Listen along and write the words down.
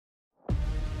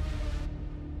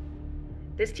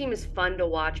This team is fun to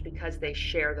watch because they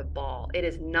share the ball. It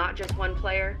is not just one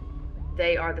player.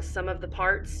 They are the sum of the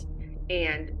parts,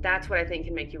 and that's what I think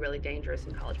can make you really dangerous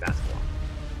in college basketball.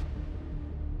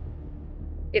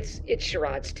 It's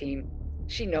Sherrod's team.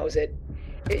 She knows it.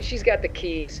 She's got the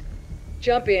keys.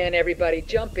 Jump in, everybody,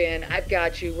 jump in. I've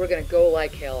got you. We're going to go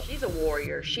like hell. She's a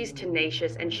warrior. She's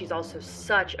tenacious, and she's also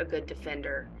such a good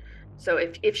defender. So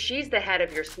if she's the head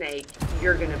of your snake,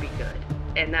 you're going to be good.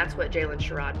 And that's what Jalen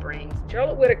Sherrod brings.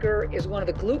 Charlotte Whitaker is one of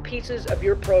the glue pieces of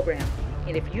your program.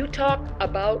 And if you talk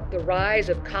about the rise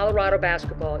of Colorado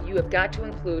basketball, you have got to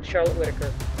include Charlotte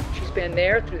Whitaker. She's been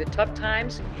there through the tough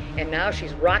times, and now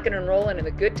she's rocking and rolling in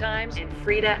the good times. And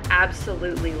Frida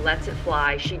absolutely lets it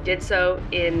fly. She did so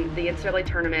in the NCAA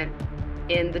tournament,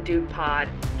 in the Duke pod.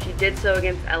 She did so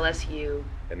against LSU.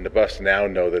 And the Buffs now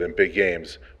know that in big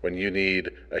games, when you need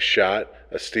a shot,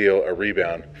 a steal, a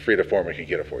rebound, Frida Foreman can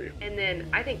get it for you. And then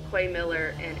I think Quay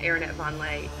Miller and Aaronette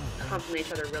Vonleh complement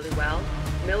each other really well.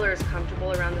 Miller is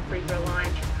comfortable around the free throw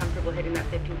line. She's comfortable hitting that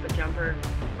 15-foot jumper,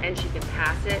 and she can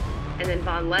pass it. And then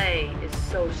Vonleh is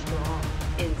so strong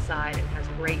inside and has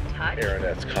great touch.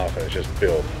 Aaronette's confidence just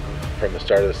built from the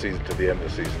start of the season to the end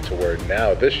of the season, to where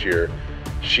now this year,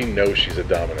 she knows she's a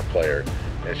dominant player,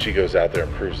 and she goes out there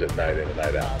and proves it night in and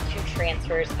night out. Two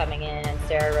transfers coming in,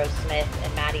 Sarah Rose Smith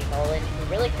and Maddie Nolan,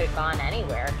 who really could have gone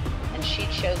anywhere. And she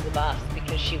chose the Buffs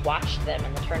because she watched them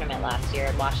in the tournament last year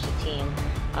and watched a team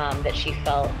that she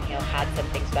felt, had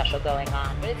something special going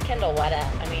on. But it's Kendall Wetta.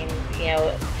 I mean,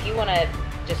 if you want to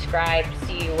describe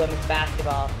CU women's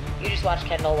basketball, you just watch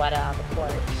Kendall Wetta on the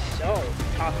court. So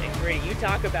tough and gritty. You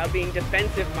talk about being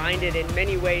defensive-minded. In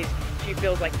many ways, she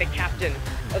feels like the captain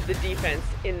of the defense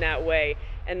in that way.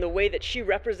 And the way that she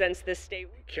represents this state.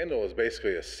 Kendall is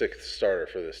basically a sixth starter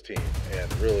for this team,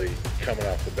 and really coming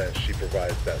off the bench, she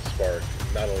provides that spark,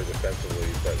 not only defensively,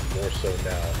 but more so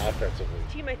now offensively.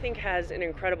 The team, I think, has an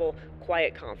incredible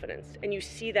quiet confidence, and you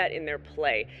see that in their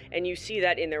play, and you see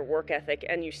that in their work ethic,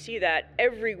 and you see that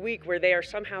every week where they are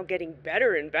somehow getting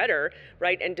better and better,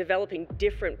 right, and developing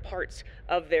different parts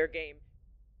of their game.